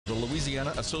the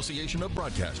Louisiana Association of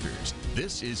Broadcasters.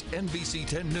 This is NBC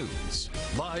 10 News,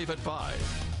 live at 5.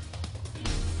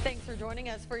 Thanks for joining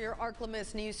us for your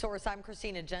ArkLaMiss News Source. I'm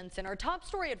Christina Jensen. Our top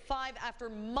story at 5: after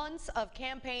months of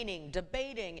campaigning,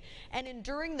 debating, and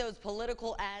enduring those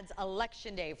political ads,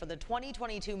 Election Day for the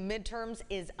 2022 midterms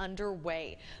is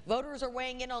underway. Voters are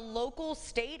weighing in on local,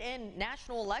 state, and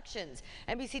national elections.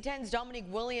 NBC 10's Dominique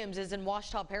Williams is in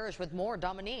Ouachita Parish with more.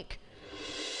 Dominique.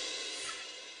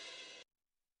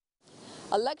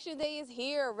 Election Day is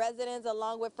here. Residents,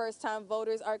 along with first-time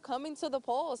voters, are coming to the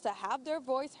polls to have their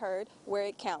voice heard where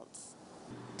it counts.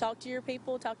 Talk to your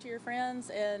people, talk to your friends,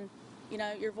 and,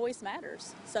 your voice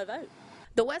matters, so vote.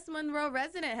 The West Monroe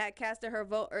resident had casted her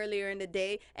vote earlier in the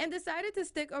day and decided to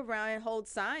stick around and hold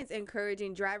signs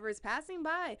encouraging drivers passing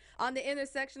by on the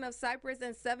intersection of Cypress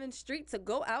and 7th Street to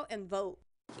go out and vote.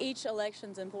 Each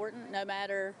election's important, no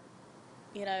matter,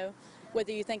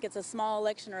 whether you think it's a small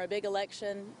election or a big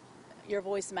election. Your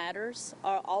voice matters.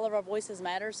 All of our voices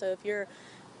matter. So if you're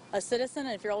a citizen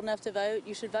and if you're old enough to vote,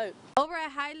 you should vote. Over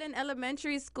at Highland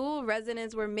Elementary School,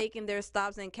 residents were making their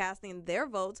stops and casting their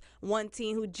votes. One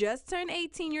teen who just turned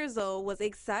 18 years old was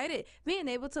excited being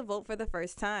able to vote for the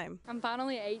first time. I'm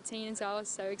finally 18, so I was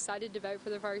so excited to vote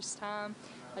for the first time.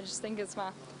 I just think it's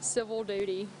my civil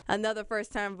duty. Another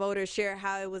first-time voter shared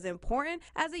how it was important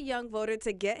as a young voter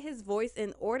to get his voice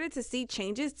in order to see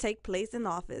changes take place in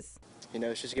office.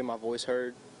 It's just to get my voice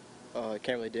heard. Can't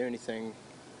really do anything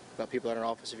about people that are in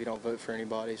office if you don't vote for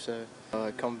anybody, so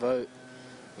come vote.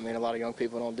 A lot of young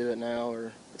people don't do it now,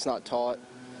 or it's not taught.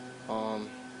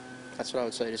 That's what I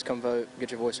would say, just come vote,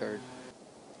 get your voice heard.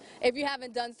 If you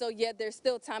haven't done so yet, there's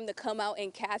still time to come out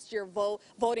and cast your vote.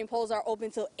 Voting polls are open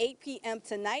till 8 p.m.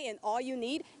 tonight, and all you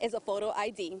need is a photo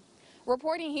ID.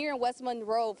 Reporting here in West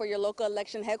Monroe for your local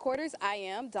election headquarters, I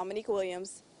am Dominique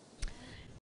Williams.